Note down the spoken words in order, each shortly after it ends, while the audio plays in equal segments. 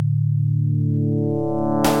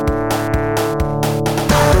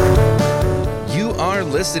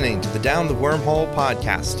listening to the Down the Wormhole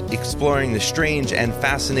podcast, exploring the strange and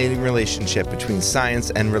fascinating relationship between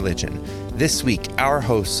science and religion. This week, our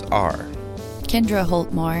hosts are Kendra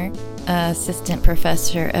Holtmore, Assistant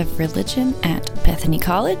Professor of Religion at Bethany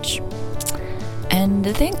College. And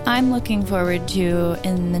the thing I'm looking forward to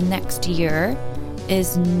in the next year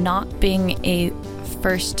is not being a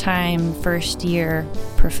first-year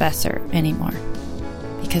professor anymore,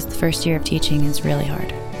 because the first year of teaching is really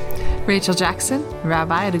hard. Rachel Jackson,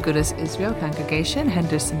 Rabbi at Agudas Israel Congregation,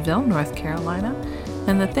 Hendersonville, North Carolina.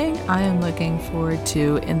 And the thing I am looking forward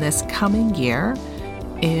to in this coming year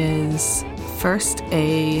is first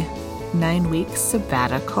a 9-week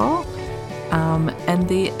sabbatical and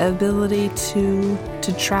the ability to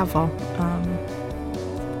travel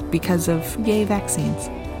because of yay vaccines.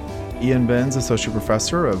 Ian Benz, Associate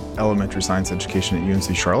Professor of Elementary Science Education at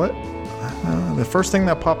UNC Charlotte. The first thing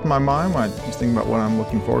that popped in my mind when I was thinking about what I'm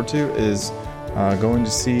looking forward to is going to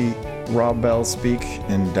see Rob Bell speak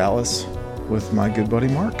in Dallas with my good buddy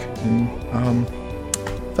Mark in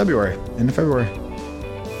February.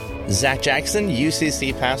 Zach Jackson,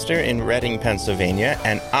 UCC pastor in Reading, Pennsylvania,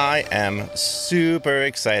 and I am super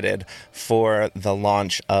excited for the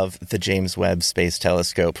launch of the James Webb Space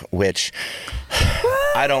Telescope, which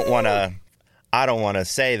I don't want to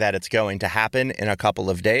say that it's going to happen in a couple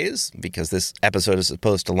of days, because this episode is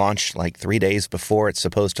supposed to launch like 3 days before it's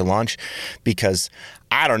supposed to launch, because,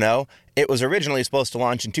 I don't know, it was originally supposed to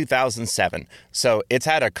launch in 2007. So it's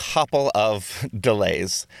had a couple of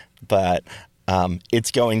delays, but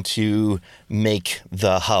it's going to make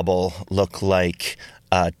the Hubble look like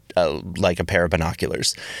a pair of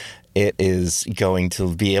binoculars. It is going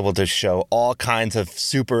to be able to show all kinds of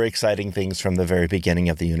super exciting things from the very beginning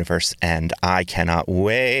of the universe, and I cannot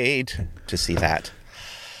wait to see that.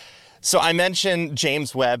 So I mentioned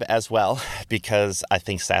James Webb as well because I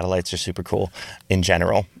think satellites are super cool in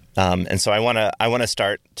general. And so I want to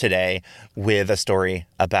start today with a story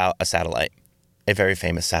about a satellite, a very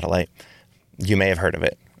famous satellite. You may have heard of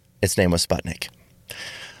it. Its name was Sputnik.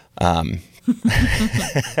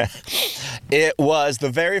 It was the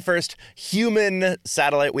very first human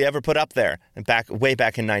satellite we ever put up there. Way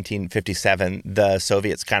back in 1957, the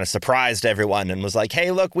Soviets kind of surprised everyone and was like,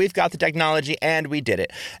 hey, look, we've got the technology and we did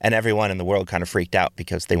it. And everyone in the world kind of freaked out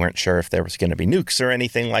because they weren't sure if there was going to be nukes or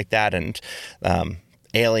anything like that, and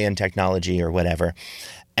alien technology or whatever.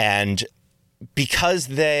 And because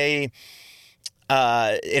it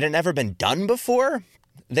had never been done before,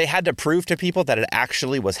 they had to prove to people that it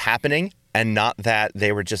actually was happening and not that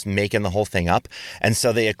they were just making the whole thing up. And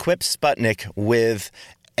so they equipped Sputnik with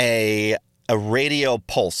a radio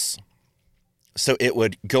pulse. So it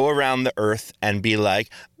would go around the Earth and be like,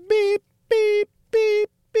 beep, beep, beep,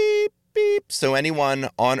 beep, beep. So anyone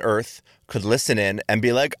on Earth could listen in and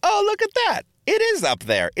be like, oh, look at that. It is up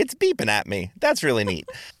there. It's beeping at me. That's really neat.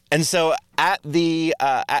 And so at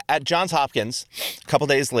Johns Hopkins, a couple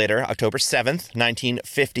days later, October 7th,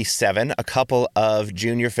 1957, a couple of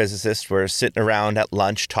junior physicists were sitting around at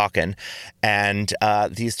lunch talking. And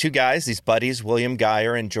these two guys, these buddies, William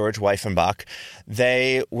Geyer and George Weifenbach,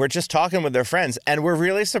 they were just talking with their friends and were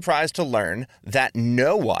really surprised to learn that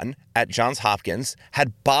no one at Johns Hopkins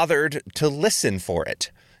had bothered to listen for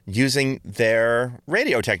it using their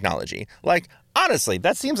radio technology. Like, honestly,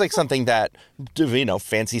 that seems like something that,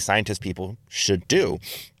 fancy scientist people should do.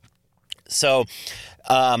 So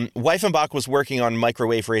Weifenbach was working on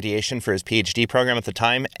microwave radiation for his PhD program at the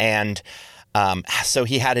time, and so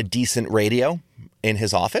he had a decent radio in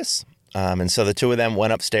his office. And so the two of them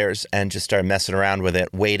went upstairs and just started messing around with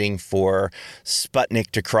it, waiting for Sputnik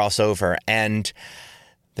to cross over. And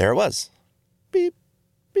there it was. Beep,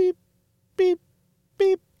 beep, beep,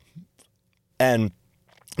 beep. And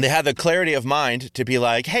they had the clarity of mind to be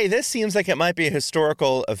like, hey, this seems like it might be a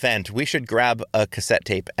historical event. We should grab a cassette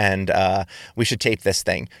tape and we should tape this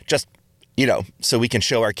thing just, so we can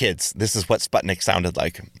show our kids this is what Sputnik sounded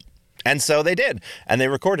like. And so they did, and they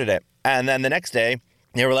recorded it. And then the next day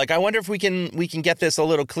they were like, I wonder if we can get this a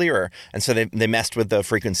little clearer. And so they messed with the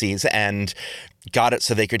frequencies and got it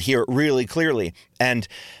so they could hear it really clearly. And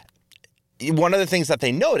one of the things that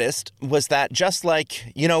they noticed was that just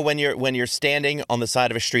like, when you're standing on the side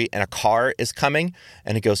of a street and a car is coming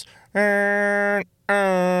and it goes, and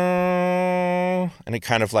it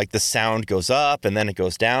kind of like the sound goes up and then it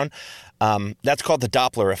goes down. That's called the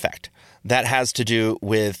Doppler effect. That has to do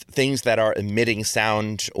with things that are emitting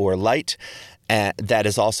sound or light that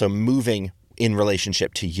is also moving in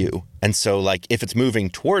relationship to you. And so like if it's moving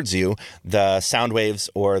towards you, the sound waves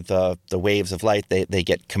or the waves of light, they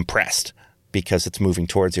get compressed. because it's moving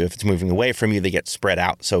towards you. If it's moving away from you, they get spread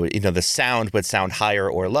out. So, the sound would sound higher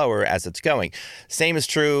or lower as it's going. Same is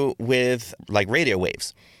true with like radio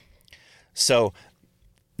waves. So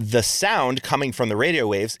the sound coming from the radio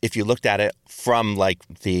waves, if you looked at it from like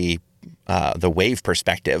the wave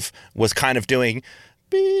perspective, was kind of doing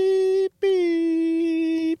beep,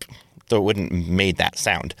 beep. So it wouldn't made that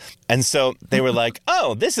sound. And so they were like,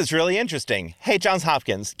 oh, this is really interesting. Hey, Johns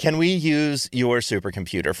Hopkins, can we use your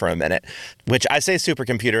supercomputer for a minute? Which I say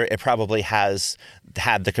supercomputer, it probably has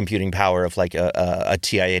had the computing power of like a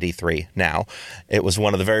TI-83 now. It was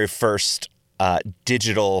one of the very first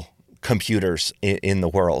digital computers in the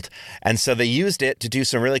world. And so they used it to do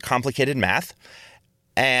some really complicated math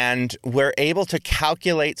and were able to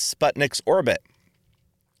calculate Sputnik's orbit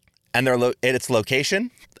and its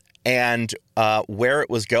location and where it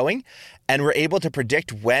was going, and were able to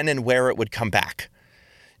predict when and where it would come back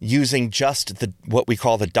using just what we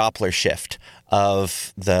call the Doppler shift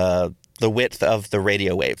of the width of the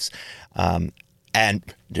radio waves. And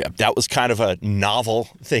that was kind of a novel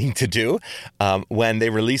thing to do. When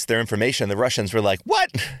they released their information, the Russians were like,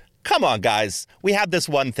 what? Come on, guys. We had this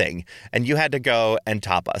one thing, and you had to go and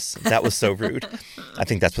top us. That was so rude. I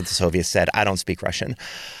think that's what the Soviets said. I don't speak Russian.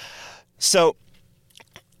 So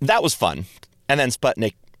that was fun. And then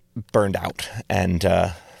Sputnik burned out, and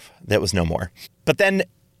there was no more. But then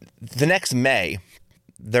the next May,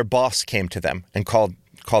 their boss came to them and called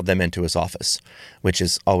them into his office, which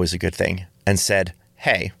is always a good thing, and said,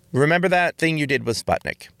 hey, remember that thing you did with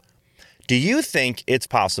Sputnik? Do you think it's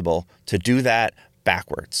possible to do that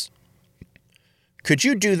backwards? Could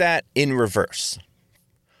you do that in reverse?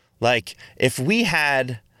 Like, if we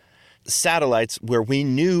had satellites where we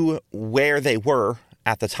knew where they were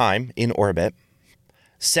at the time in orbit,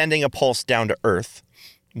 sending a pulse down to Earth,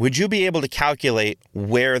 would you be able to calculate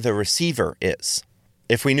where the receiver is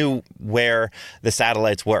if we knew where the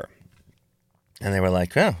satellites were? And they were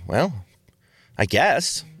like, oh, well, I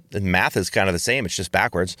guess. The math is kind of the same. It's just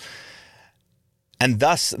backwards. And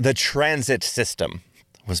thus, the transit system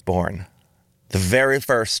was born. The very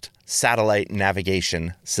first satellite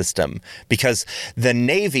navigation system, because the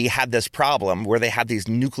Navy had this problem where they had these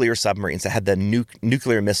nuclear submarines that had the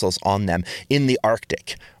nuclear missiles on them in the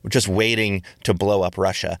Arctic, just waiting to blow up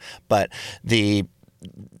Russia. But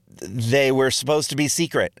they were supposed to be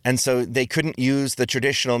secret, and so they couldn't use the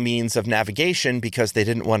traditional means of navigation because they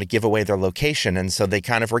didn't want to give away their location, and so they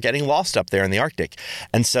kind of were getting lost up there in the Arctic.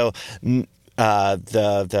 And so the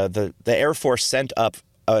Air Force sent up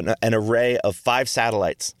an array of 5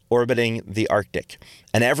 satellites orbiting the Arctic.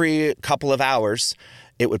 And every couple of hours,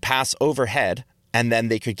 it would pass overhead, and then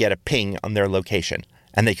they could get a ping on their location.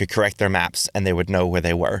 And they could correct their maps, and they would know where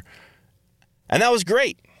they were. And that was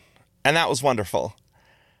great. And that was wonderful.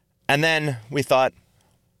 And then we thought,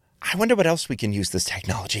 I wonder what else we can use this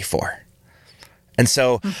technology for. And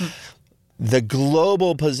so the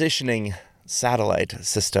global positioning satellite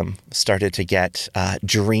system started to get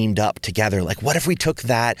dreamed up together. Like, what if we took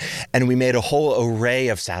that and we made a whole array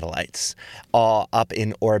of satellites all up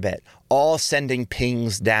in orbit, all sending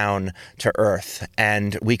pings down to Earth,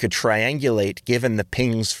 and we could triangulate given the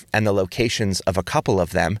pings and the locations of a couple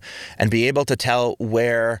of them and be able to tell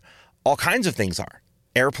where all kinds of things are.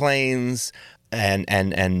 Airplanes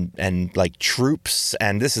and like troops,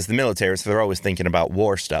 and this is the military, so they're always thinking about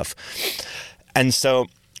war stuff. And so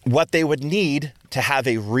what they would need to have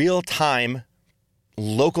a real-time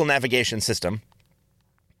local navigation system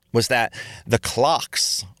was that the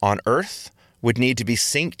clocks on Earth would need to be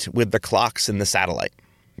synced with the clocks in the satellite.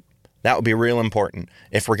 That would be real important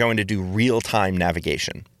if we're going to do real-time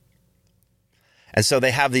navigation. And so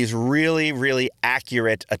they have these really, really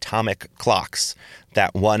accurate atomic clocks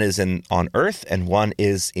that one is on Earth and one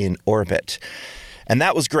is in orbit. And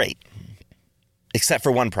that was great, except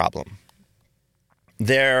for one problem.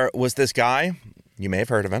 There was this guy, you may have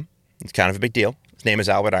heard of him. It's kind of a big deal. His name is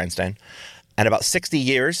Albert Einstein. And about 60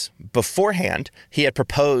 years beforehand, he had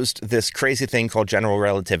proposed this crazy thing called general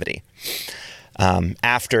relativity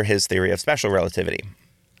after his theory of special relativity,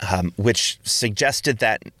 which suggested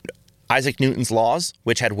that Isaac Newton's laws,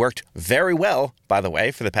 which had worked very well, by the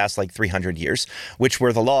way, for the past 300 years, which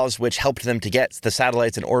were the laws which helped them to get the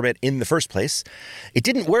satellites in orbit in the first place, it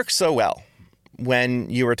didn't work so well when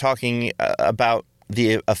you were talking about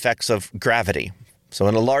the effects of gravity. So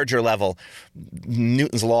on a larger level,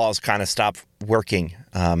 Newton's laws kind of stopped working.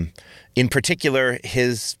 In particular,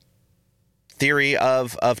 his theory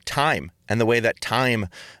of time and the way that time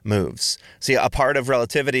moves. See, a part of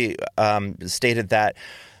relativity stated that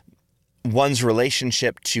one's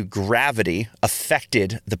relationship to gravity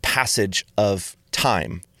affected the passage of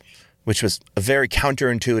time. which was a very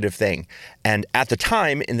counterintuitive thing. And at the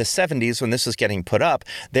time, in the 70s, when this was getting put up,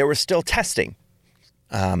 they were still testing.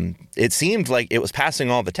 It seemed like it was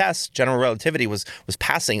passing all the tests. General relativity was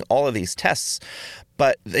passing all of these tests,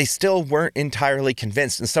 but they still weren't entirely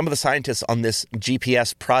convinced. And some of the scientists on this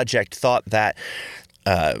GPS project thought that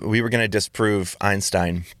we were going to disprove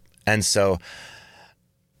Einstein. And so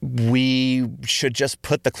we should just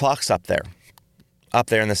put the clocks up there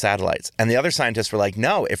in the satellites. And the other scientists were like,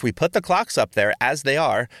 no, if we put the clocks up there as they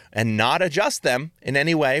are and not adjust them in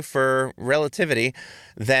any way for relativity,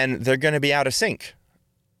 then they're going to be out of sync.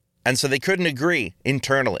 And so they couldn't agree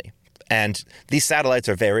internally. And these satellites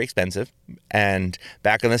are very expensive. And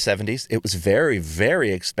back in the 70s, it was very,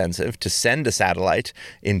 very expensive to send a satellite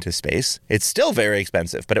into space. It's still very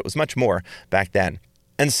expensive, but it was much more back then.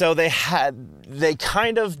 And so they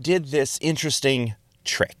kind of did this interesting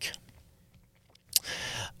trick.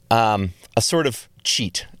 A sort of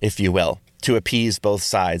cheat, if you will, to appease both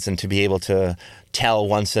sides and to be able to tell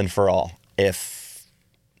once and for all if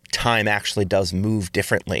time actually does move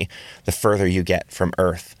differently the further you get from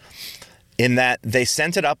Earth. In that they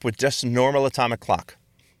sent it up with just a normal atomic clock.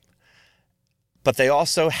 But they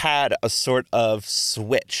also had a sort of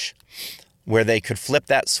switch where they could flip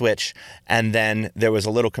that switch, and then there was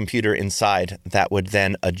a little computer inside that would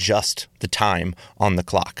then adjust the time on the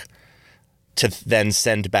clock to then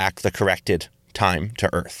send back the corrected time to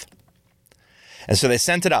Earth. And so they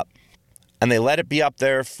sent it up, and they let it be up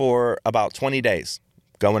there for about 20 days,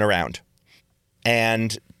 going around,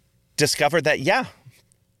 and discovered that, yeah,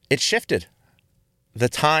 it shifted. The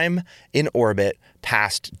time in orbit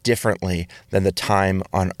passed differently than the time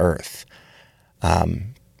on Earth.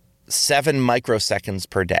 7 microseconds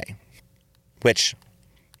per day, which,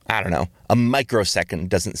 I don't know, a microsecond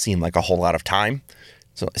doesn't seem like a whole lot of time.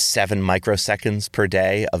 So 7 microseconds per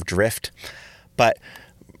day of drift. But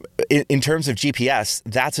in terms of GPS,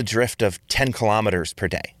 that's a drift of 10 kilometers per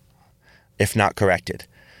day, if not corrected.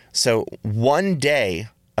 So 1 day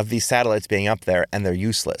of these satellites being up there, and they're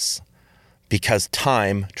useless because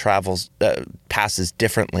time passes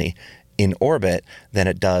differently in orbit than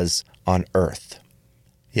it does on Earth.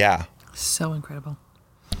 Yeah. So incredible.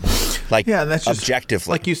 Yeah, that's just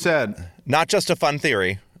objectively. Like you said. Not just a fun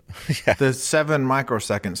theory. Yeah. The 7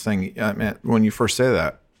 microseconds thing, I mean, when you first say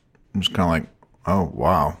that, I'm just kind of like, oh,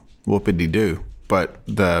 wow, whoopity-doo. But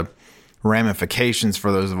the ramifications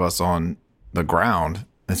for those of us on the ground,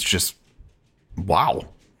 it's just, wow.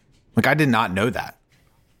 Like, I did not know that.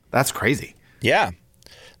 That's crazy. Yeah.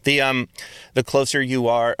 The closer you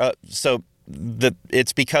are,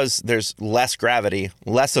 it's because there's less gravity,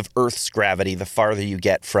 less of Earth's gravity, the farther you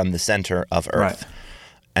get from the center of Earth. Right.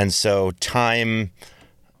 And so time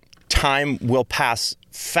will pass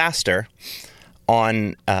faster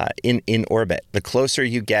on in orbit. The closer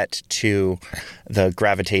you get to the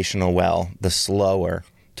gravitational well, the slower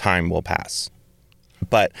time will pass.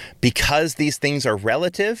 But because these things are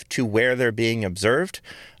relative to where they're being observed,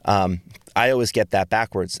 I always get that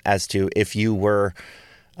backwards as to if you were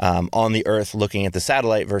on the Earth looking at the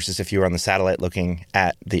satellite versus if you were on the satellite looking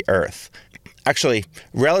at the Earth. Actually,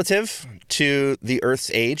 relative to the Earth's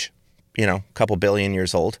age, a couple billion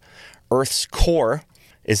years old, Earth's core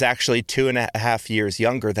is actually 2.5 years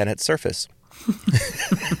younger than its surface.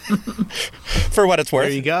 For what it's worth.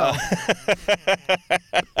 There you go.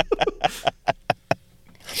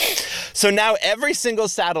 So now every single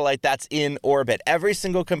satellite that's in orbit, every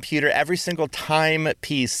single computer, every single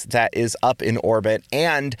timepiece that is up in orbit,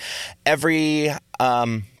 and every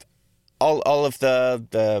all of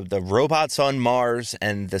the robots on Mars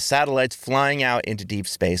and the satellites flying out into deep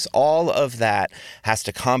space, all of that has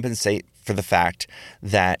to compensate for the fact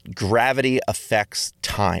that gravity affects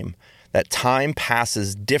time, that time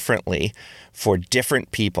passes differently for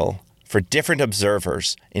different people, for different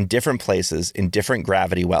observers in different places, in different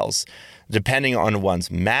gravity wells, depending on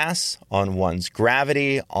one's mass, on one's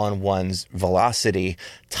gravity, on one's velocity.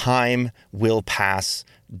 Time will pass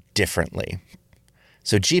differently.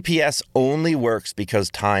 So GPS only works because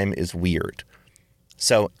time is weird.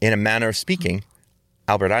 So in a manner of speaking,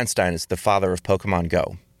 Albert Einstein is the father of Pokemon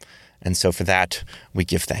Go. And so for that, we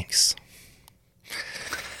give thanks.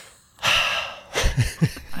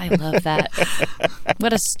 I love that.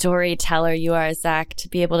 What a storyteller you are, Zach, to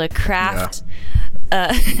be able to craft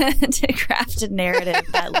a narrative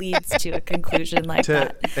that leads to a conclusion like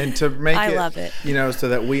that. And to make I love it. So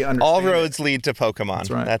that we understand. All roads lead to Pokemon. That's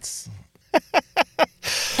right. That's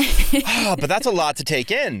But that's a lot to take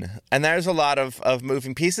in. And there's a lot of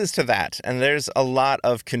moving pieces to that. And there's a lot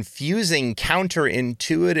of confusing,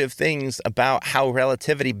 counterintuitive things about how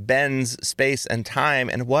relativity bends space and time,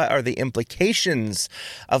 and what are the implications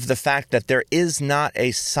of the fact that there is not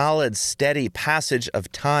a solid, steady passage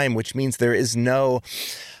of time, which means there is no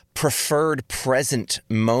preferred present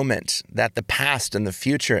moment, that the past and the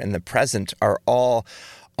future and the present are all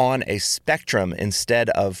on a spectrum instead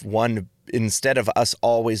of us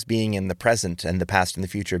always being in the present and the past and the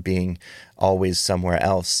future being always somewhere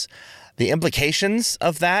else. The implications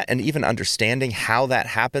of that, and even understanding how that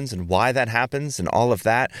happens and why that happens and all of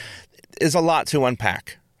that, is a lot to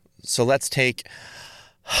unpack. So let's take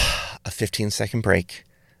a 15-second break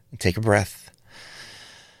and take a breath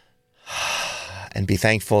and be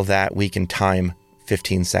thankful that we can time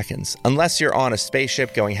 15 seconds. Unless you're on a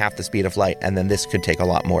spaceship going half the speed of light, and then this could take a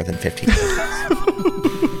lot more than 15 seconds.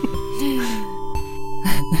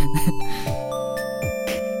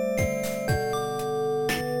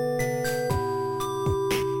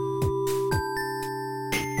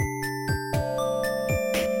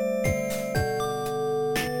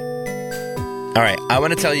 All right, I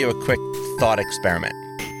want to tell you a quick thought experiment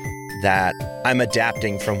that I'm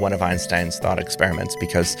adapting from one of Einstein's thought experiments,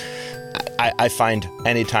 because I find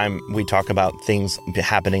anytime we talk about things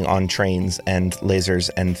happening on trains and lasers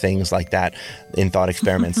and things like that in thought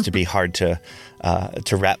experiments to be hard to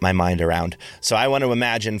wrap my mind around. So I want to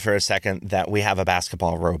imagine for a second that we have a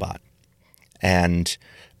basketball robot. And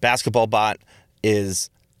Basketball Bot is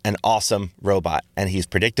an awesome robot, and he's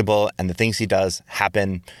predictable, and the things he does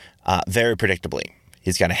happen very predictably.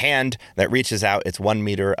 He's got a hand that reaches out. It's 1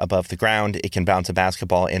 meter above the ground. It can bounce a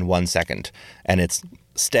basketball in 1 second, and it's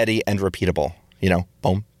steady and repeatable. You know,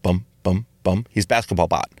 boom, boom, boom, boom. He's Basketball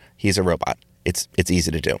Bot. He's a robot. It's easy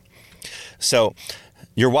to do. So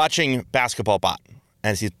you're watching Basketball Bot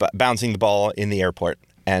as he's bouncing the ball in the airport,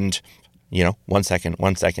 and 1 second,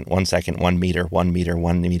 1 second, 1 second, 1 meter, 1 meter,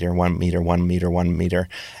 1 meter, 1 meter, 1 meter, 1 meter.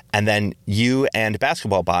 And then you and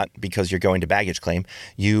Basketball Bot, because you're going to baggage claim,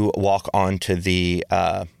 you walk onto the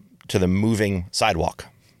moving sidewalk.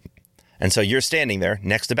 And so you're standing there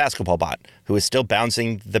next to Basketball Bot, who is still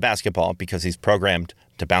bouncing the basketball because he's programmed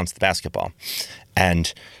to bounce the basketball.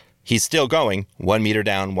 And he's still going 1 meter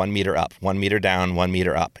down, 1 meter up, 1 meter down, 1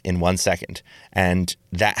 meter up in 1 second. And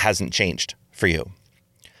that hasn't changed for you.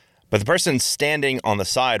 But the person standing on the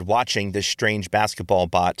side watching this strange Basketball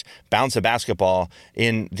Bot bounce a basketball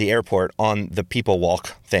in the airport on the people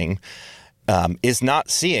walk thing is not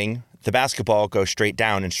seeing the basketball go straight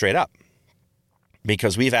down and straight up,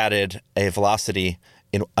 because we've added a velocity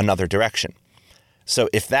in another direction. So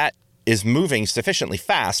if that is moving sufficiently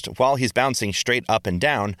fast while he's bouncing straight up and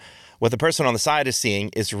down, what the person on the side is seeing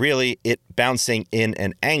is really it bouncing in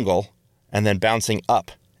an angle and then bouncing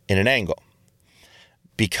up in an angle,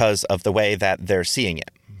 because of the way that they're seeing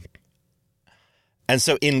it. And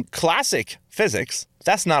so in classic physics,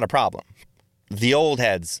 that's not a problem. The old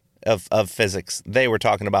heads of physics, they were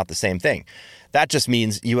talking about the same thing. That just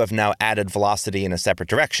means you have now added velocity in a separate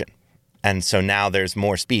direction. And so now there's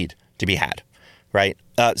more speed to be had, right?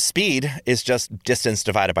 Speed is just distance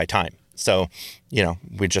divided by time. So,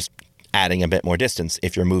 we're just adding a bit more distance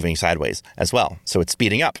if you're moving sideways as well. So it's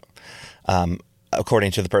speeding up,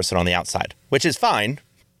 according to the person on the outside, which is fine.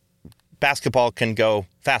 Basketball can go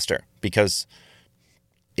faster because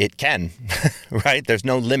it can, right? There's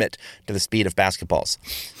no limit to the speed of basketballs.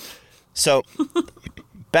 So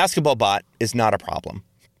Basketball Bot is not a problem.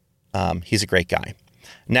 He's a great guy.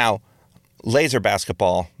 Now, Laser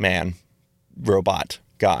Basketball Man, robot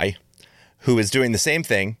guy, who is doing the same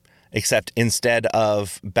thing, except instead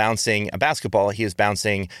of bouncing a basketball, he is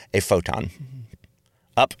bouncing a photon.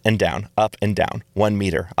 Up and down, 1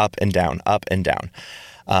 meter, up and down, up and down.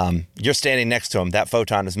 You're standing next to him. That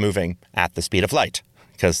photon is moving at the speed of light,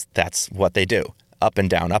 because that's what they do. Up and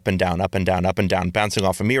down, up and down, up and down, up and down, bouncing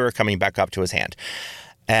off a mirror, coming back up to his hand.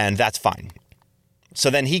 And that's fine. So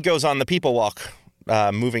then he goes on the people walk,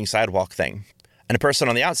 moving sidewalk thing. And a person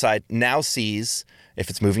on the outside now sees, if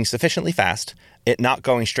it's moving sufficiently fast, it not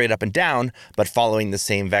going straight up and down, but following the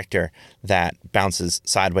same vector that bounces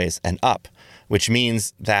sideways and up, which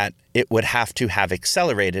means that it would have to have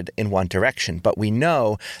accelerated in one direction. But we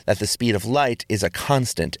know that the speed of light is a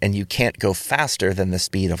constant, and you can't go faster than the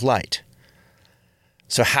speed of light.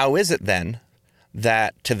 So how is it then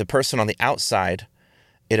that to the person on the outside,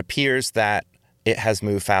 it appears that it has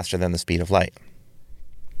moved faster than the speed of light?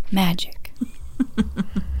 Magic.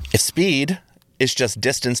 If speed is just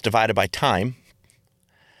distance divided by time,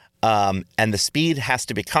 and the speed has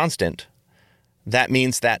to be constant, that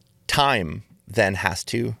means that time then has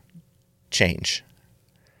to change,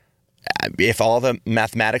 If all the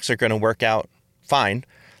mathematics are going to work out fine,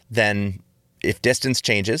 then if distance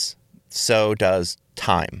changes, so does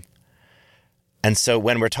time. And so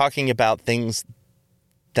when we're talking about things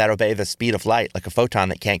that obey the speed of light, like a photon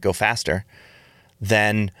that can't go faster,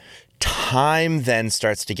 then time then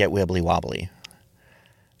starts to get wibbly wobbly.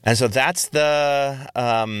 And so that's the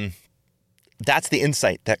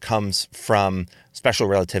insight that comes from special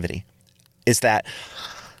relativity, is that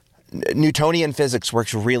Newtonian physics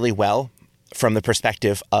works really well from the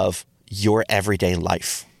perspective of your everyday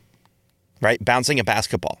life, right? Bouncing a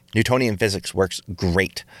basketball, Newtonian physics works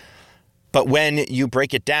great. But when you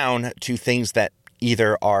break it down to things that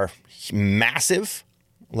either are massive,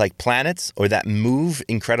 like planets, or that move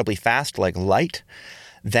incredibly fast, like light,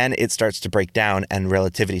 then it starts to break down and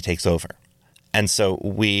relativity takes over. And so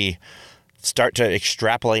we start to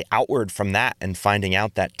extrapolate outward from that and finding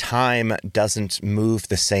out that time doesn't move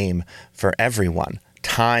the same for everyone.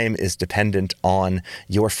 Time is dependent on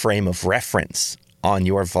your frame of reference, on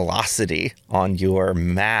your velocity, on your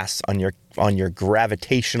mass, on your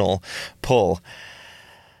gravitational pull.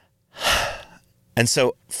 And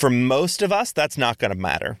so for most of us, that's not going to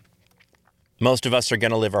matter. Most of us are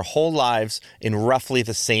going to live our whole lives in roughly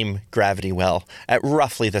the same gravity well, at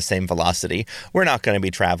roughly the same velocity. We're not going to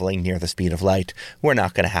be traveling near the speed of light. We're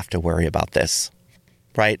not going to have to worry about this,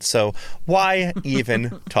 right? So why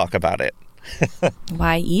even talk about it?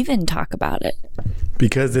 Why even talk about it?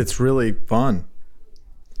 Because it's really fun.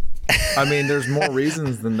 I mean, there's more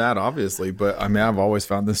reasons than that, obviously, but I mean, I've always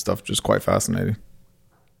found this stuff just quite fascinating.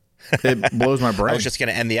 It blows my brain. I was just going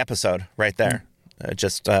to end the episode right there.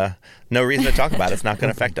 No reason to talk about it. It's not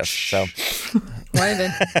going to affect us. So, Right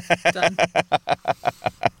then. Done.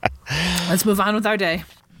 Let's move on with our day.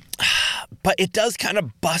 But it does kind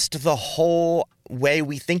of bust the whole way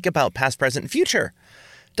we think about past, present, and future,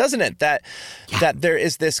 doesn't it? That there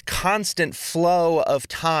is this constant flow of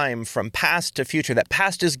time from past to future. That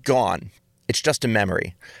past is gone. It's just a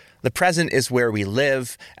memory. The present is where we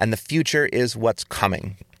live, and the future is what's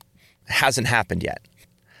coming. It hasn't happened yet.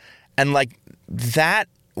 And like that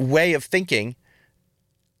way of thinking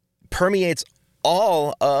permeates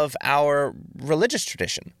all of our religious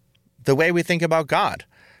tradition. The way we think about God,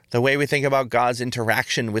 the way we think about God's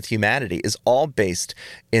interaction with humanity is all based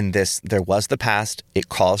in this. There was the past, it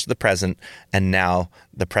caused the present, and now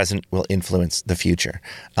the present will influence the future.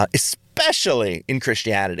 Especially in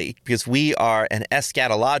Christianity, because we are an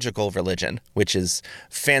eschatological religion, which is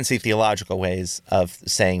fancy theological ways of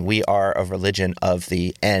saying we are a religion of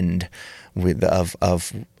the end, of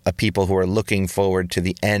a people who are looking forward to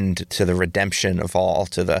the end, to the redemption of all,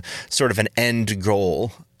 to the sort of an end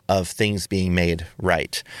goal of things being made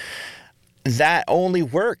right. That only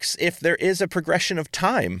works if there is a progression of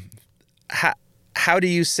time. How do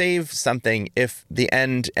you save something if the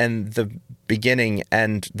end and the beginning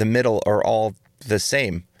and the middle are all the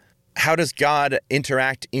same? How does God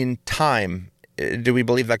interact in time? Do we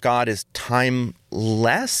believe that God is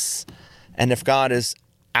timeless? And if God is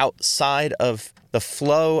outside of the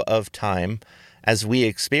flow of time as we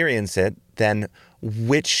experience it, then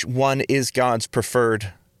which one is God's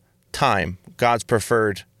preferred time, God's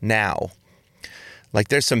preferred now? Like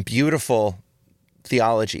there's some beautiful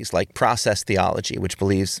theologies like process theology,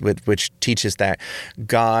 which teaches that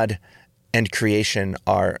God and creation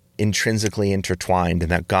are intrinsically intertwined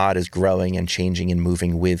and that God is growing and changing and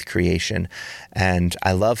moving with creation. And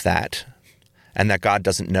I love that. And that God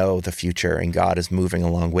doesn't know the future and God is moving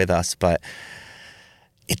along with us. But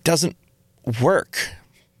it doesn't work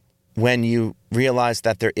when you realize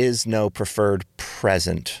that there is no preferred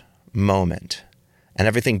present moment and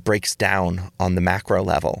everything breaks down on the macro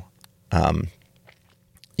level.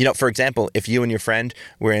 For example, if you and your friend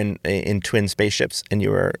were in twin spaceships and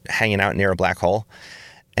you were hanging out near a black hole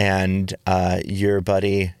and your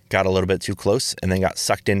buddy got a little bit too close and then got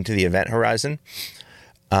sucked into the event horizon,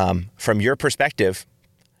 from your perspective,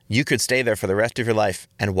 you could stay there for the rest of your life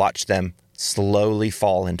and watch them slowly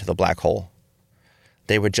fall into the black hole.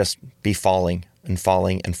 They would just be falling and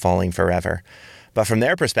falling and falling forever. But from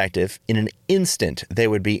their perspective, in an instant, they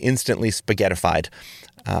would be instantly spaghettified,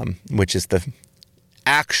 which is the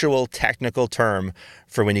actual technical term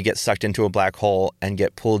for when you get sucked into a black hole and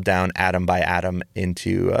get pulled down atom by atom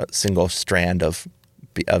into a single strand of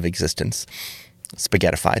existence.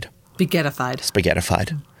 Spaghettified.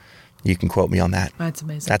 Spaghettified. You can quote me on that. That's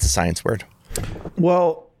amazing. That's a science word.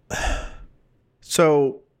 Well,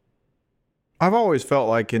 so I've always felt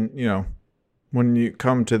like when you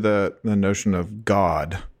come to the notion of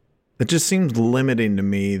God, it just seems limiting to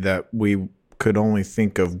me that we could only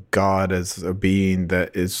think of God as a being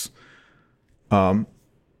that is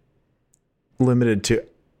limited to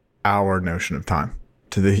our notion of time,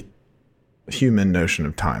 to the human notion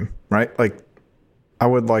of time, right? Like, I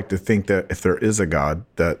would like to think that if there is a God,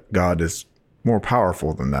 that God is more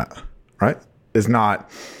powerful than that, right? There's not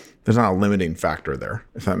a limiting factor there,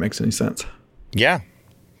 if that makes any sense. Yeah.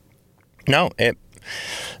 No,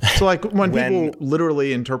 So like when people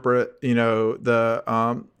literally interpret,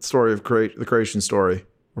 the story of the creation story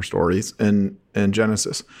or stories in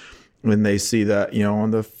Genesis, when they see that,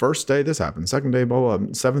 on the first day this happened, second day, blah,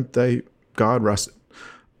 blah, seventh day, God rested.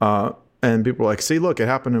 And people are like, see, look, it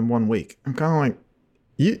happened in 1 week. I'm kind of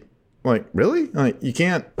like, really? Like,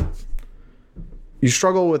 you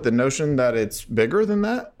struggle with the notion that it's bigger than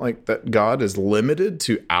that, like that God is limited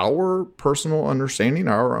to our personal understanding,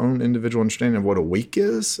 our own individual understanding of what a week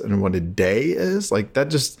is and what a day is. Like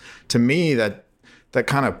that just, to me, that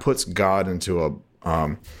kind of puts God into a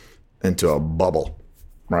bubble,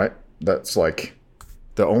 right? That's like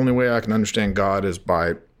the only way I can understand God is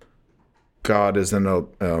by God is in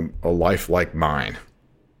a life like mine.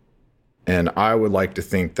 And I would like to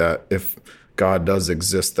think that if God does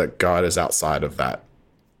exist, that God is outside of that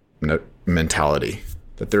mentality,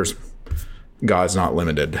 that God's not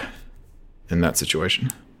limited in that situation.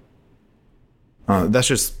 That's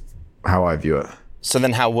just how I view it. So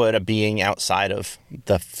then how would a being outside of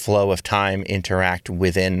the flow of time interact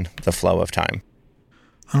within the flow of time?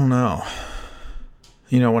 I don't know.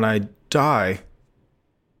 When I die,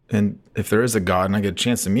 and if there is a God and I get a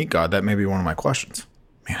chance to meet God, that may be one of my questions.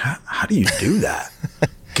 Man, how do you do that?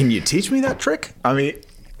 Can you teach me that trick? I mean,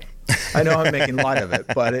 I know I'm making light of it,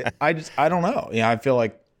 but I don't know. I feel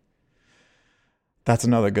like that's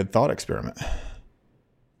another good thought experiment.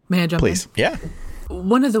 May I jump Please. in? Yeah.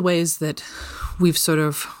 One of the ways that we've sort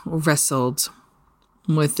of wrestled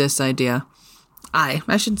with this idea, I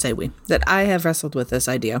shouldn't say we, that I have wrestled with this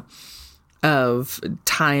idea of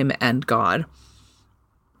time and God.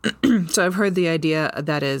 So I've heard the idea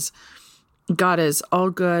that is, God is all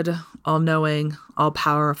good, all knowing, all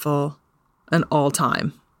powerful, and all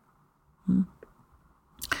time.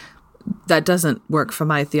 That doesn't work for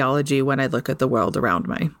my theology when I look at the world around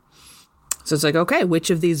me. So it's like, okay, which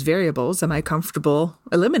of these variables am I comfortable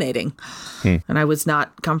eliminating? And I was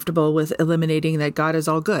not comfortable with eliminating that God is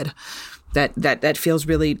all good. That feels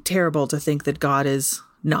really terrible to think that God is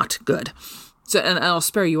not good. So, and I'll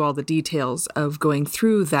spare you all the details of going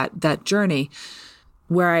through that journey.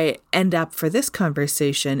 Where I end up for this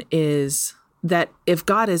conversation is that if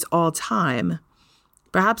God is all time,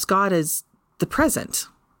 perhaps God is the present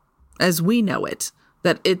as we know it,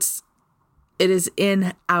 that it is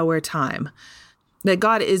in our time, that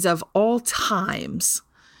God is of all times,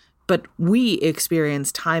 but we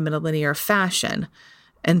experience time in a linear fashion.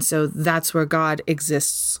 And so that's where God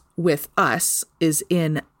exists with us, is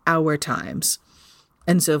in our times.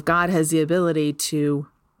 And so if God has the ability to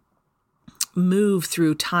move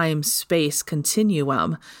through time-space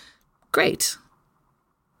continuum, great.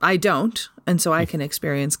 I don't, and so I can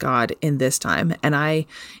experience God in this time. And I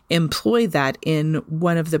employ that in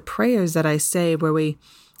one of the prayers that I say where we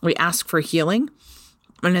ask for healing.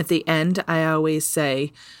 And at the end, I always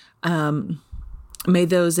say, may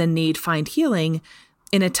those in need find healing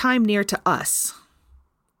in a time near to us.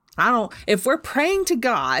 If we're praying to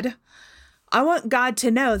God, I want God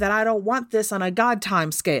to know that I don't want this on a God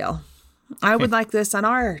time scale. I would like this on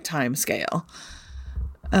our time scale.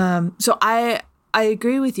 So I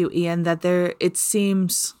agree with you, Ian, that it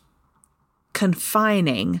seems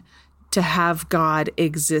confining to have God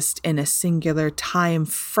exist in a singular time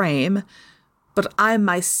frame, but I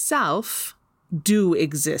myself do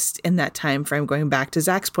exist in that time frame, going back to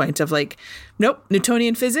Zach's point of like, nope,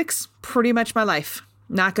 Newtonian physics, pretty much my life.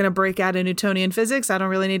 Not going to break out of Newtonian physics. I don't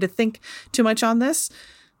really need to think too much on this.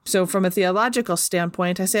 So from a theological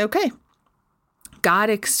standpoint, I say, okay, God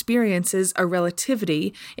experiences a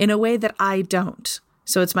relativity in a way that I don't.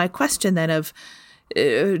 So it's my question then of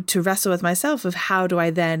to wrestle with myself of how do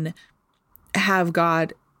I then have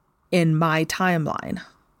God in my timeline,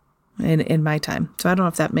 in my time. So I don't know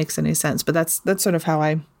if that makes any sense, but that's sort of how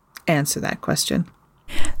I answer that question.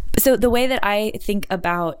 So the way that I think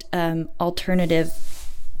about alternative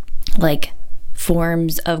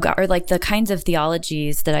forms of God, or the kinds of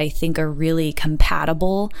theologies that I think are really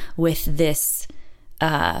compatible with this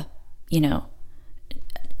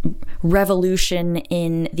revolution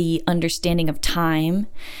in the understanding of time,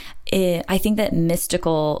 I think that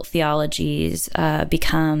mystical theologies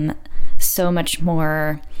become so much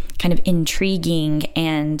more kind of intriguing,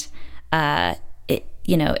 and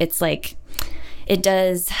it's like it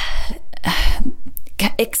does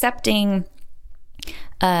accepting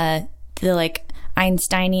the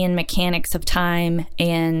Einsteinian mechanics of time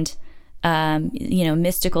and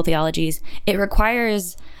mystical theologies, it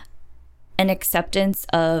requires an acceptance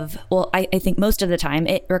of, I think most of the time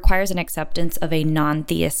it requires an acceptance of a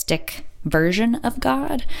non-theistic version of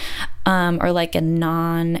God, or like a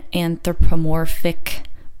non-anthropomorphic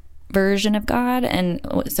version of God. And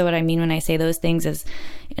so what I mean when I say those things is,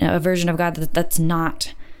 a version of God that's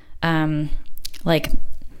not like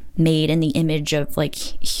made in the image of like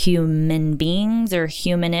human beings or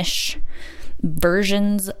humanish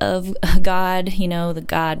versions of God, the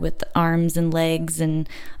God with the arms and legs and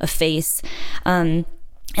a face. And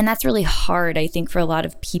that's really hard, I think, for a lot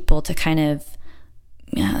of people to kind of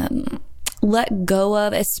let go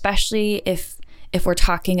of, especially if we're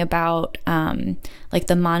talking about like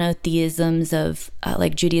the monotheisms of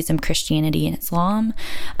like Judaism, Christianity, and Islam.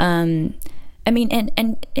 And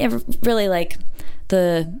really like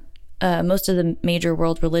the most of the major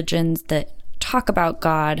world religions that talk about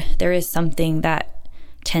God, there is something that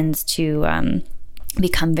tends to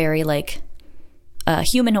become very like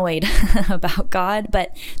humanoid about God,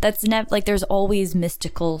 but that's never like, there's always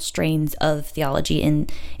mystical strains of theology in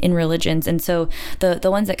religions. And so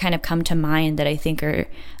the ones that kind of come to mind that I think are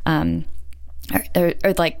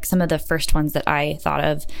like some of the first ones that I thought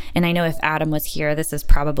of, and I know if Adam was here, this is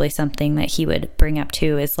probably something that he would bring up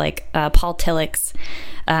too, is like Paul Tillich's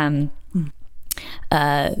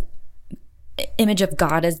image of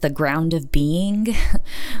God as the ground of being.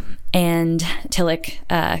 And Tillich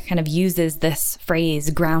kind of uses this phrase,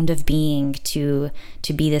 ground of being, to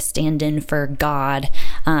be the stand-in for God.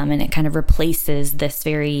 And it kind of replaces this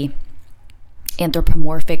very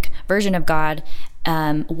anthropomorphic version of God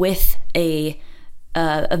with a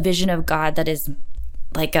vision of God that is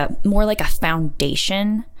like more like a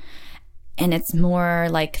foundation. And it's more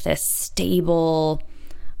like this stable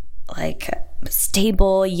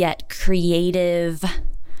yet creative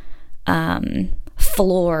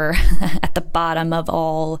floor at the bottom of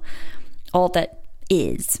all that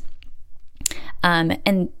is.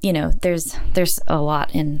 And there's a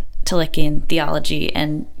lot in Tillichian theology,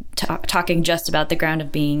 and talking just about the ground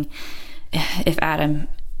of being. If Adam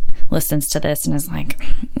listens to this and is like,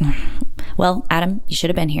 well, Adam, you should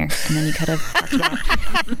have been here, and then you could have talked about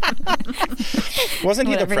Wasn't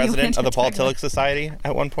he the president of the Paul Tillich Society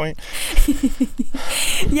at one point?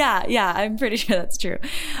 Yeah, I'm pretty sure that's true.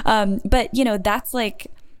 But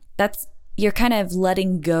that's you're kind of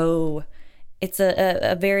letting go. It's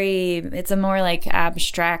it's a more like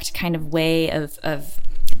abstract kind of way of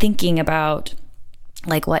thinking about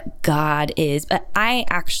like what God is. But I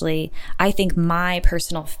think my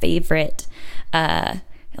personal favorite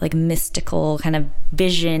like mystical kind of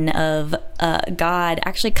vision of God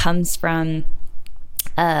actually comes from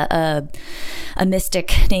a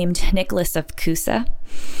mystic named Nicholas of Cusa.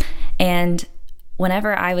 And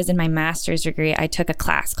whenever I was in my master's degree, I took a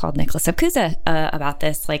class called Nicholas of Cusa about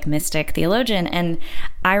this like mystic theologian. And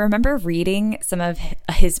I remember reading some of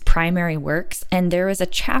his primary works, and there was a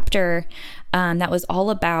chapter that was all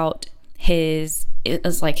about his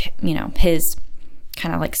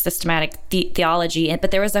kind of like systematic theology.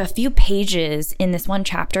 But there was a few pages in this one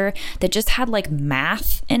chapter that just had like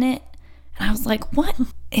math in it. And I was like, what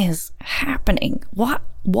is happening? Why?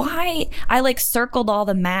 I like circled all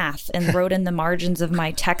the math and wrote in the margins of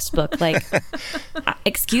my textbook, like,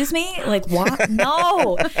 excuse me? Like, what?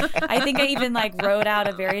 No. I think I even like wrote out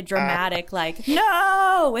a very dramatic, like,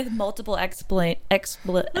 no, with multiple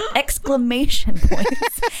exclamation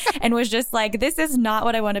points, and was just like, this is not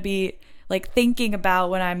what I want to be like thinking about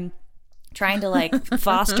when I'm trying to like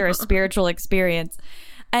foster a spiritual experience.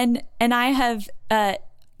 And I have, a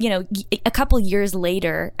couple years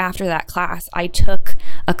later after that class, I took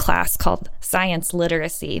a class called Science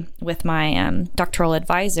Literacy with my doctoral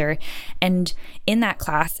advisor. And in that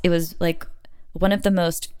class, it was like one of the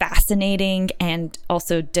most fascinating and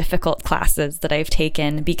also difficult classes that I've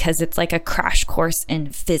taken, because it's like a crash course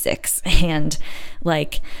in physics. And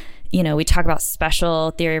like, we talk about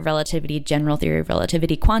special theory of relativity, general theory of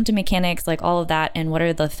relativity, quantum mechanics, like all of that, and what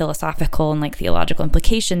are the philosophical and like theological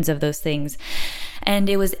implications of those things. And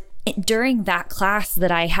it was during that class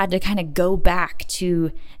that I had to kind of go back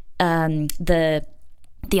to the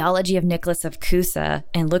theology of Nicholas of Cusa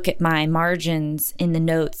and look at my margins in the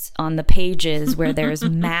notes on the pages where there's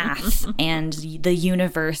math and the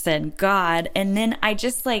universe and God. And then I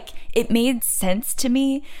just like, it made sense to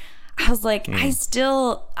me. I was like,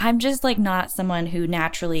 I'm just like not someone who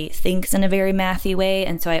naturally thinks in a very mathy way.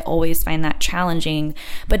 And so I always find that challenging.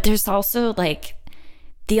 But there's also like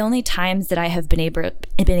the only times that I have been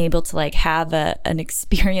able to like have an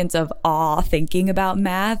experience of awe thinking about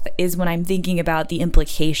math is when I'm thinking about the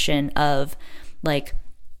implication of like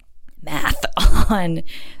math on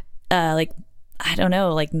like, I don't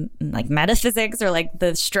know, like metaphysics or like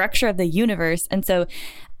the structure of the universe. And so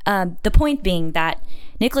the point being that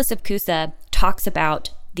Nicholas of Cusa talks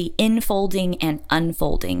about the infolding and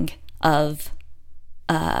unfolding of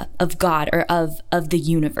God, or of the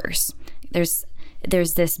universe. There's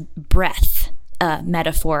this breath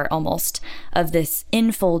metaphor almost of this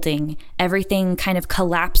infolding, everything kind of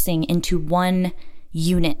collapsing into one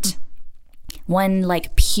unit, one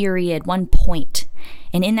like period, one point.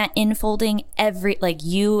 And in that infolding, like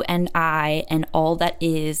you and I and all that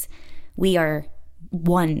is, we are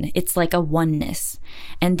one. It's like a oneness.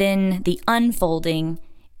 And then the unfolding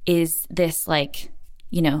is this, like,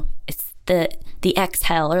 it's the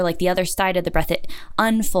exhale, or like the other side of the breath. It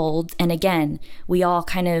unfolds, and again, we all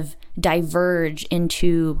kind of diverge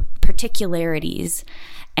into particularities,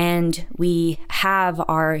 and we have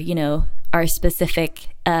our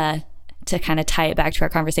specific to kind of tie it back to our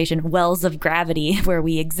conversation, wells of gravity where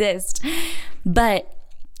we exist. But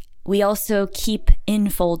we also keep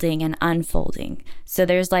infolding and unfolding. So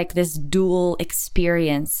there's like this dual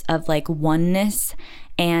experience of like oneness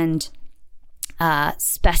and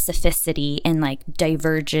specificity and like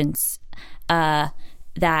divergence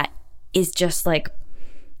that is just like,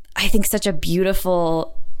 I think, such a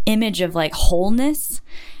beautiful image of like wholeness,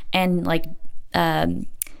 and like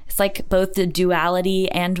it's like both the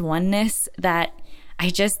duality and oneness that I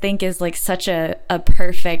just think is like such a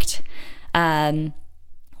perfect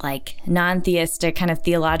like non-theistic kind of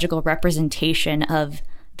theological representation of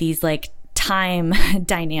these like time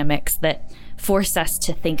dynamics that force us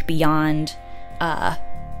to think beyond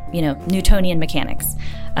Newtonian mechanics.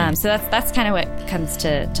 So that's kind of what comes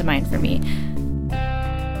to mind for me.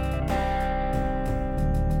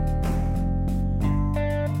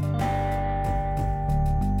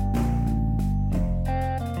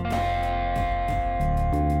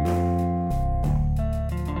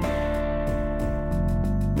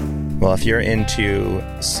 Well, if you're into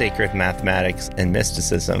sacred mathematics and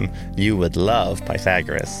mysticism, you would love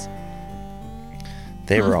Pythagoras.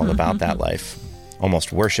 They were all about that life,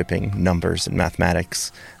 almost worshiping numbers and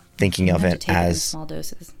mathematics, thinking of it as small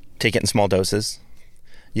doses. Take it in small doses.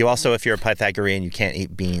 You also, if you're a Pythagorean, you can't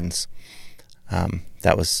eat beans.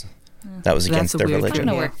 That was against their religion. It's not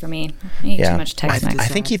gonna work for me. I eat too much Tex-Mex. I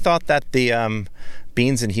think he thought that the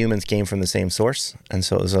beans and humans came from the same source, and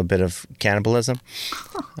so it was a bit of cannibalism.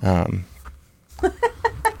 Wow. Who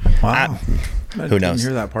knows? I didn't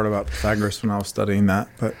hear that part about Pythagoras when I was studying that,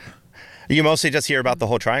 but you mostly just hear about the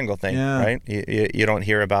whole triangle thing, right? You don't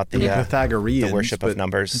hear about the Pythagoreans, the worship of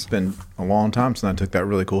numbers. It's been a long time since I took that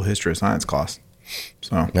really cool history of science class.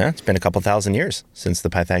 So yeah, it's been a couple thousand years since the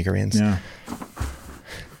Pythagoreans. Yeah.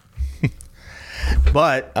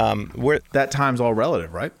 But that time's all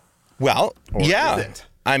relative, right? Well, Or yeah. is it?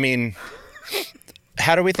 I mean,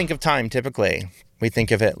 how do we think of time typically? We think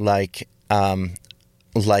of it like those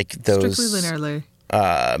strictly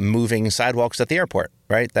linearly. Moving sidewalks at the airport,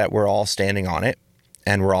 right? That we're all standing on it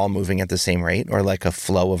and we're all moving at the same rate, or like a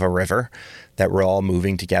flow of a river that we're all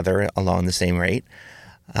moving together along the same rate.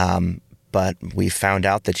 But we found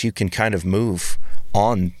out that you can kind of move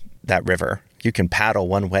on that river. You can paddle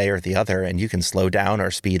one way or the other, and you can slow down or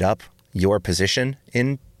speed up your position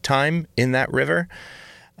in time in that river.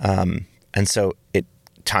 And so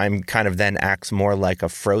time kind of then acts more like a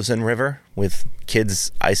frozen river with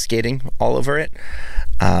kids ice skating all over it,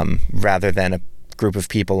 rather than a group of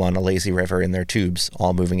people on a lazy river in their tubes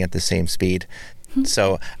all moving at the same speed.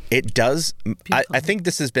 So it does. I think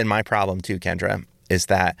this has been my problem too, Kendra, is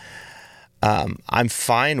that I'm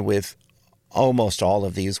fine with almost all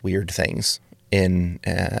of these weird things in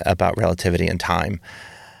about relativity and time,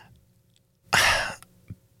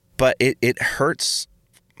 but it hurts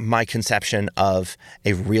my conception of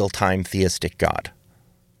a real-time theistic God,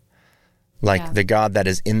 like the God that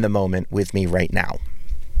is in the moment with me right now.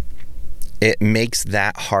 It makes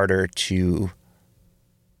that harder to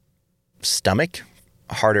stomach,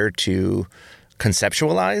 harder to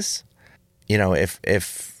conceptualize. You know,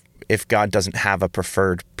 if God doesn't have a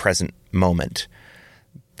preferred present moment,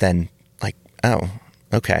 then like, oh,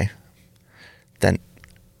 okay, then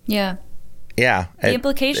yeah. The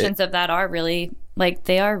implications of that are really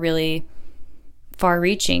really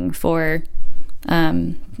far-reaching for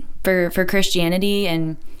Christianity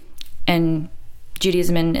and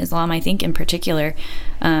Judaism and Islam, I think, in particular.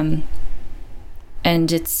 And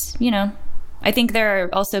it's, I think there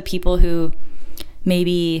are also people who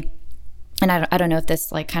maybe, and I don't know if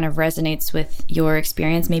this like kind of resonates with your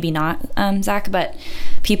experience, maybe not, Zach, but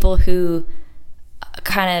people who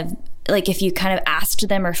kind of, like if you kind of asked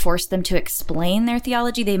them or forced them to explain their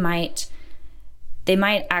theology, they might they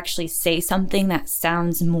might actually say something that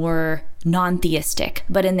sounds more non-theistic,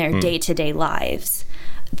 but in their day-to-day lives,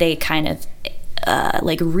 they kind of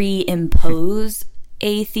like reimpose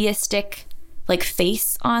a theistic like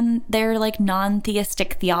face on their like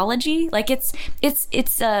non-theistic theology. Like it's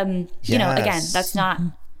you know, again,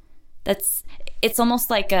 it's almost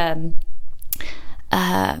like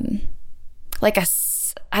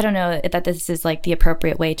I don't know that this is like the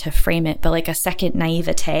appropriate way to frame it, but like a second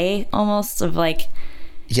naivete almost of like,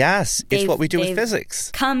 yes, it's what we do with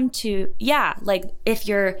physics. Come to, like if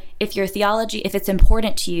your theology, if it's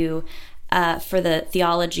important to you for the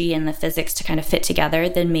theology and the physics to kind of fit together,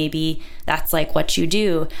 then maybe that's like what you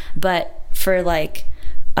do. But for like,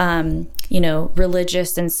 you know,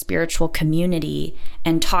 religious and spiritual community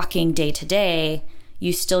and talking day to day,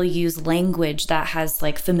 you still use language that has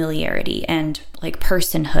like familiarity and like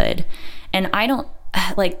personhood. And I don't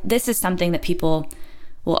like, this is something that people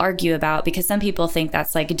will argue about because some people think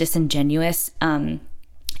that's like disingenuous. And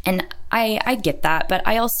I get that, but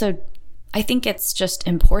I think it's just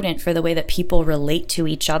important for the way that people relate to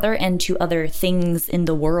each other and to other things in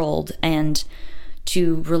the world and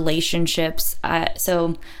to relationships.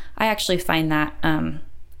 So I actually find that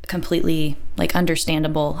completely like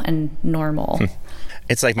understandable and normal.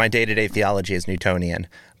 It's like my day-to-day theology is Newtonian,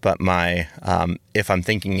 but my if I'm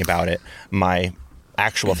thinking about it, my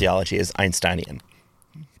actual theology is Einsteinian.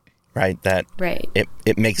 Right? That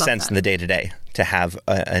it makes sense in the day-to-day to have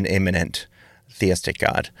an immanent theistic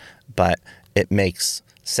God, but it makes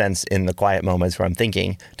sense in the quiet moments where I'm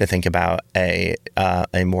thinking to think about a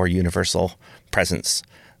more universal presence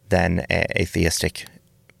than a theistic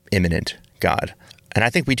immanent God. And I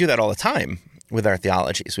think we do that all the time with our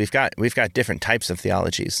theologies. We've got different types of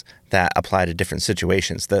theologies that apply to different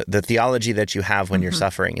situations. The theology that you have when you're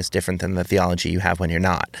suffering is different than the theology you have when you're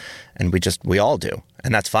not. And we all do.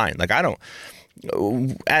 And that's fine. Like I don't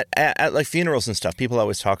at like funerals and stuff, people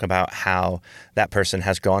always talk about how that person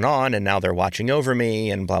has gone on and now they're watching over me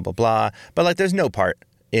and blah blah blah. But like there's no part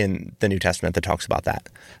in the New Testament that talks about that.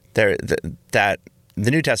 That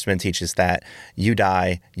the New Testament teaches that you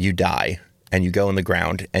die, and you go in the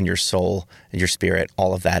ground, and your soul, and your spirit,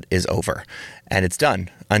 all of that is over. And it's done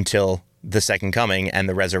until the second coming and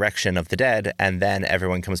the resurrection of the dead, and then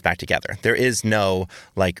everyone comes back together. There is no,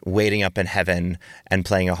 like, waiting up in heaven and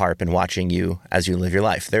playing a harp and watching you as you live your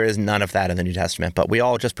life. There is none of that in the New Testament, but we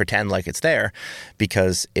all just pretend like it's there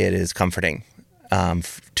because it is comforting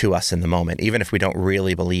to us in the moment. Even if we don't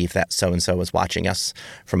really believe that so-and-so is watching us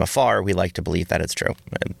from afar, we like to believe that it's true.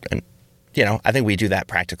 And you know, I think we do that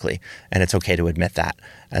practically, and it's okay to admit that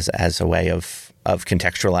as a way of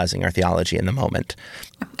contextualizing our theology in the moment.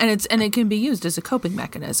 And it can be used as a coping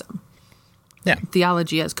mechanism. Yeah,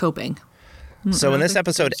 theology as coping. So when this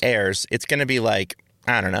episode airs, it's going to be like,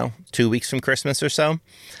 I don't know, 2 weeks from Christmas or so,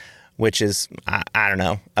 which is I don't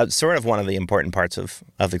know, sort of one of the important parts of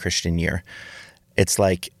the Christian year. It's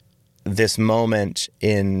like this moment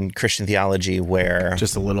in Christian theology where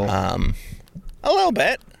just a little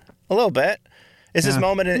bit. It's this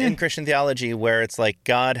moment in Christian theology where it's like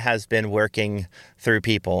God has been working through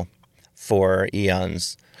people for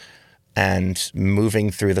eons and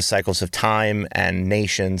moving through the cycles of time and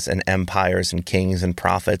nations and empires and kings and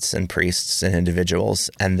prophets and priests and individuals.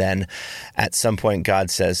 And then at some point God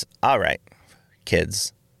says, all right,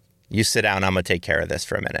 kids, you sit down. I'm going to take care of this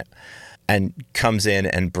for a minute. And comes in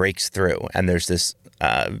and breaks through. And there's this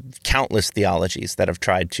countless theologies that have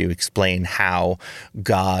tried to explain how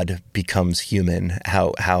God becomes human,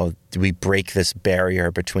 how we break this barrier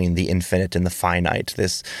between the infinite and the finite.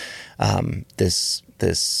 This we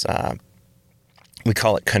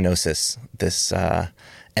call it kenosis, this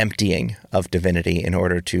emptying of divinity in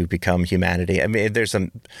order to become humanity. I mean,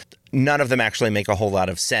 none of them actually make a whole lot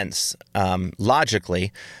of sense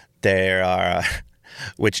logically. There are,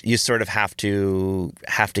 which you sort of have to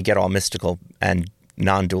get all mystical and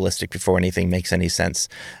non-dualistic before anything makes any sense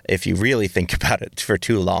if you really think about it for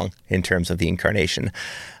too long in terms of the incarnation.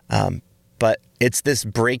 But it's this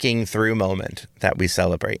breaking through moment that we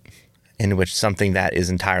celebrate, in which something that is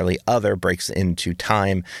entirely other breaks into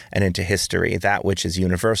time and into history. That which is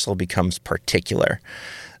universal becomes particular.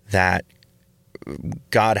 That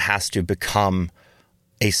God has to become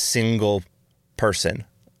a single person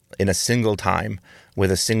in a single time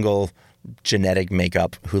with a single genetic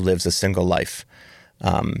makeup who lives a single life.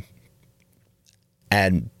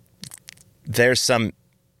 And there's some,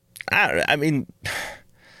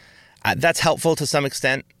 that's helpful to some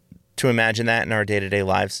extent to imagine that in our day-to-day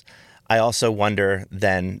lives. I also wonder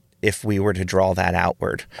then if we were to draw that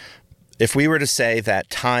outward, if we were to say that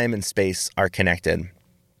time and space are connected,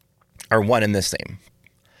 are one and the same,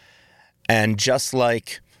 And just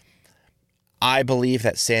like I believe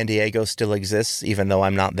that San Diego still exists, even though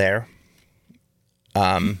I'm not there,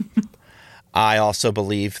 I also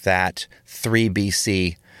believe that 3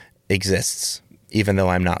 BC exists, even though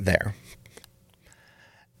I'm not there.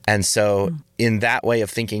 And so in that way of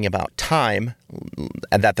thinking about time,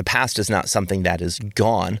 and that the past is not something that is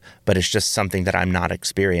gone, but it's just something that I'm not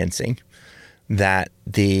experiencing, that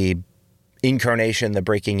the incarnation, the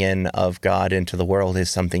breaking in of God into the world is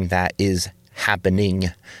something that is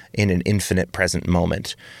happening in an infinite present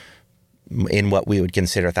moment in what we would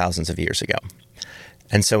consider thousands of years ago.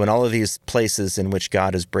 And so in all of these places in which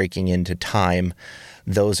God is breaking into time,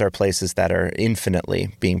 those are places that are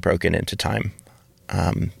infinitely being broken into time.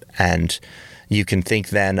 And you can think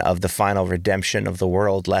then of the final redemption of the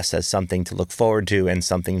world less as something to look forward to and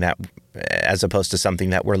something that, as opposed to something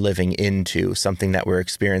that we're living into, something that we're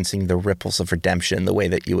experiencing the ripples of redemption, the way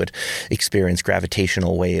that you would experience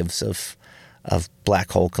gravitational waves of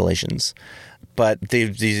black hole collisions. But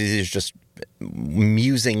these are just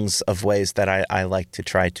musings of ways that I like to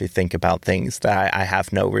try to think about things that I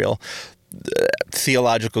have no real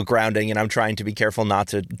theological grounding, and I'm trying to be careful not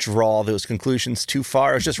to draw those conclusions too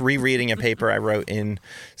far. I was just rereading a paper I wrote in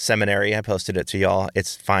seminary. I posted it to y'all.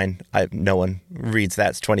 It's fine. No one reads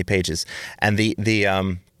that. It's 20 pages. And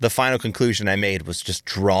the final conclusion I made was just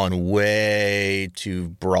drawn way too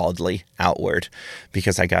broadly outward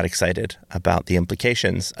because I got excited about the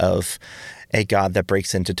implications of a God that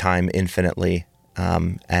breaks into time infinitely,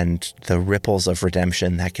 and the ripples of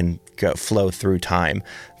redemption that can flow through time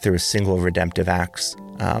through a single redemptive acts,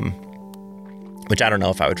 which I don't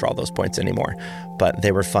know if I would draw those points anymore, but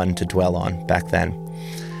they were fun to dwell on back then.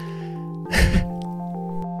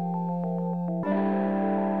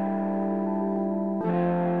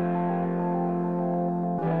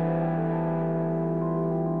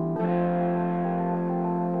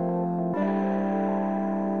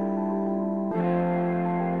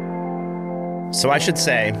 So I should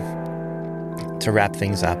say, to wrap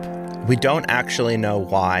things up, we don't actually know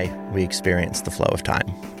why we experience the flow of time.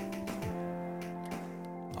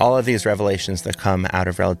 All of these revelations that come out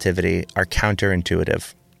of relativity are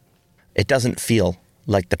counterintuitive. It doesn't feel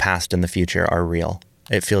like the past and the future are real.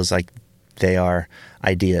 It feels like they are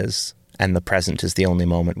ideas, and the present is the only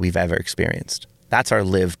moment we've ever experienced. That's our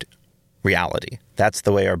lived reality. That's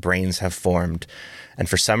the way our brains have formed, and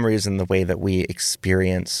for some reason, the way that we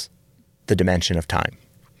experience the dimension of time.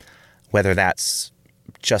 Whether that's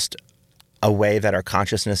just a way that our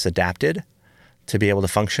consciousness adapted to be able to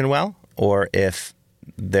function well, or if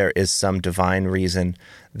there is some divine reason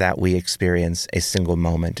that we experience a single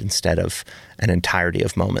moment instead of an entirety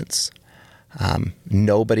of moments.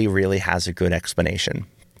 Nobody really has a good explanation.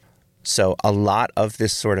 So a lot of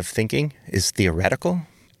this sort of thinking is theoretical,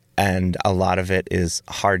 and a lot of it is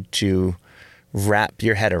hard to wrap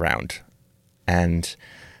your head around. And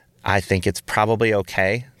I think it's probably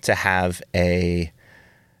okay to have an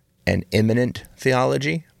immanent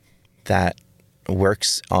theology that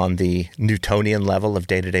works on the Newtonian level of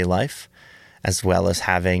day-to-day life, as well as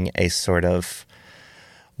having a sort of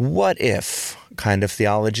what if kind of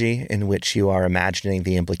theology in which you are imagining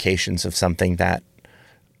the implications of something that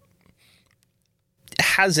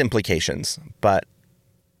has implications, but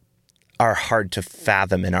are hard to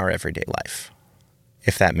fathom in our everyday life,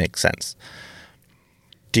 if that makes sense.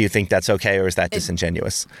 Do you think that's okay, or is that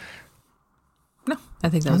disingenuous? No, I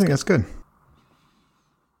think that's good.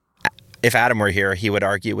 If Adam were here, he would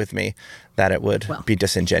argue with me that it would be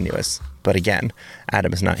disingenuous. But again,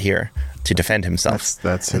 Adam is not here to defend himself.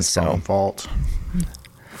 That's his own fault.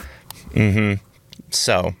 Mm-hmm.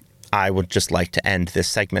 So I would just like to end this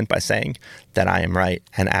segment by saying that I am right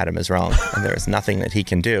and Adam is wrong, and there is nothing that he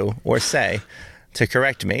can do or say to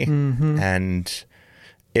correct me. Mm-hmm. And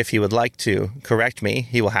if he would like to correct me,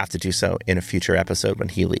 he will have to do so in a future episode when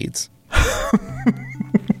he leads.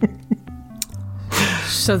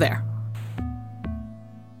 So there.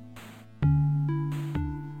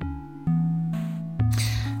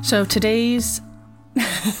 So today's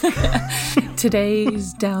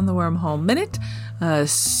Down the Wormhole Minute, a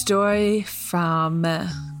story from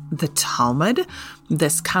the Talmud.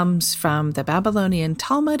 This comes from the Babylonian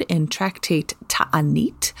Talmud in Tractate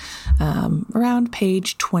Ta'anit, around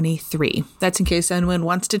page 23. That's in case anyone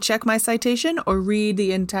wants to check my citation or read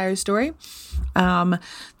the entire story.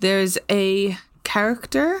 There's a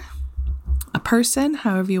character, a person,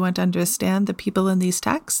 however you want to understand the people in these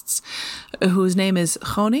texts, whose name is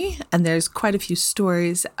Honi, and there's quite a few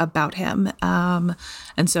stories about him. And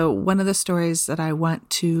so one of the stories that I want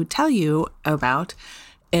to tell you about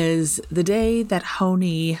is the day that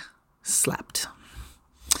Honi slept.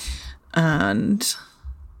 And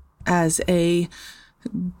As a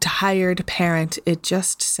tired parent, it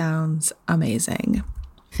just sounds amazing.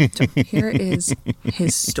 So here is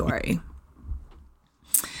his story.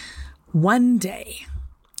 One day,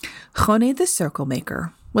 Choni the circle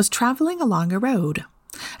maker was traveling along a road,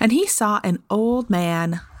 and he saw an old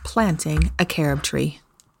man planting a carob tree.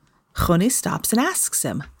 Choni stops and asks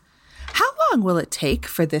him, "How long will it take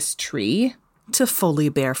for this tree to fully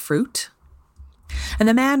bear fruit?" And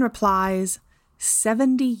the man replies,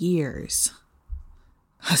 70 years.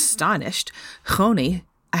 Astonished, Choni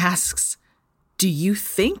asks, "Do you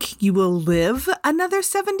think you will live another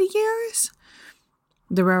 70 years?"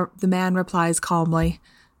 The man replies calmly,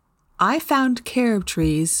 "I found carob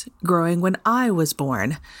trees growing when I was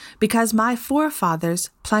born because my forefathers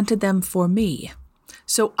planted them for me.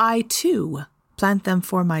 So I too plant them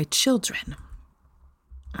for my children."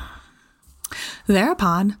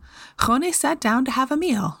 Thereupon, Choni sat down to have a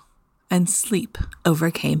meal, and sleep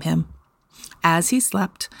overcame him. As he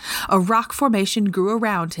slept, a rock formation grew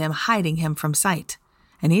around him, hiding him from sight.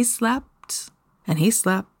 And he slept, and he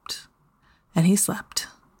slept, and he slept.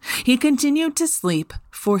 He continued to sleep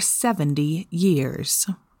for 70 years.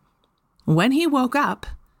 When he woke up,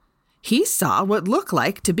 he saw what looked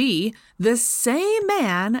like to be the same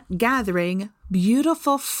man gathering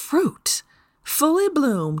beautiful fruit, fully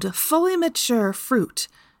bloomed, fully mature fruit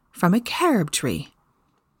from a carob tree.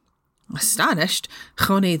 Astonished,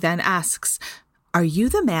 Choni then asks, "Are you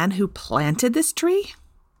the man who planted this tree?"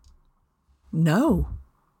 "No,"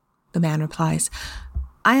 the man replies.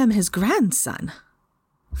 "I am his grandson."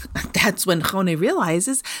 That's when Choni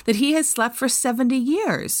realizes that he has slept for 70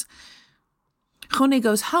 years. Choni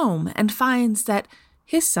goes home and finds that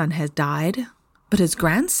his son has died, but his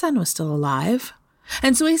grandson was still alive.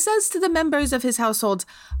 And so he says to the members of his household,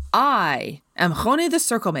 "I am Choni the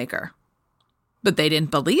circle maker." But they didn't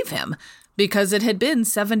believe him because it had been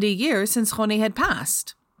 70 years since Choni had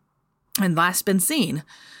passed and last been seen.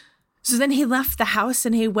 So then he left the house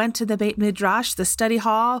and he went to the Beit Midrash, the study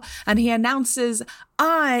hall, and he announces,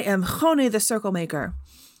 "I am Choni the circle maker."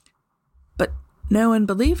 But no one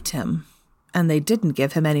believed him, and they didn't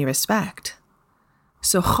give him any respect.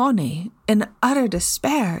 So Choni, in utter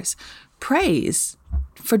despair, prays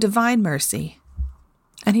for divine mercy,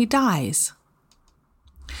 and he dies.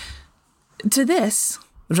 To this,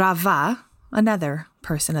 Rava, another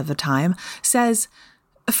person of the time, says,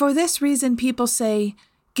 "For this reason people say,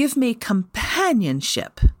 'Give me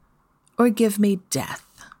companionship,' or 'give me death.'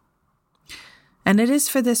 And it is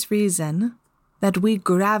for this reason that we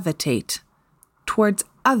gravitate towards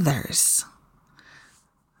others.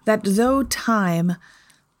 That though time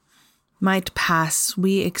might pass,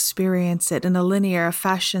 we experience it in a linear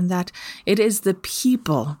fashion, that it is the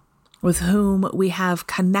people with whom we have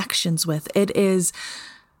connections with. It is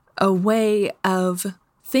a way of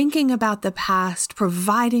thinking about the past,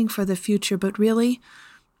 providing for the future, but really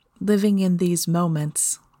living in these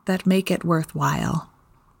moments that make it worthwhile.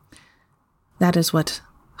 That is what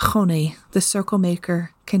Choni, the circle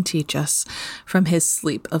maker, can teach us from his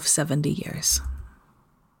sleep of 70 years.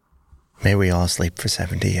 May we all sleep for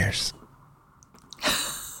 70 years.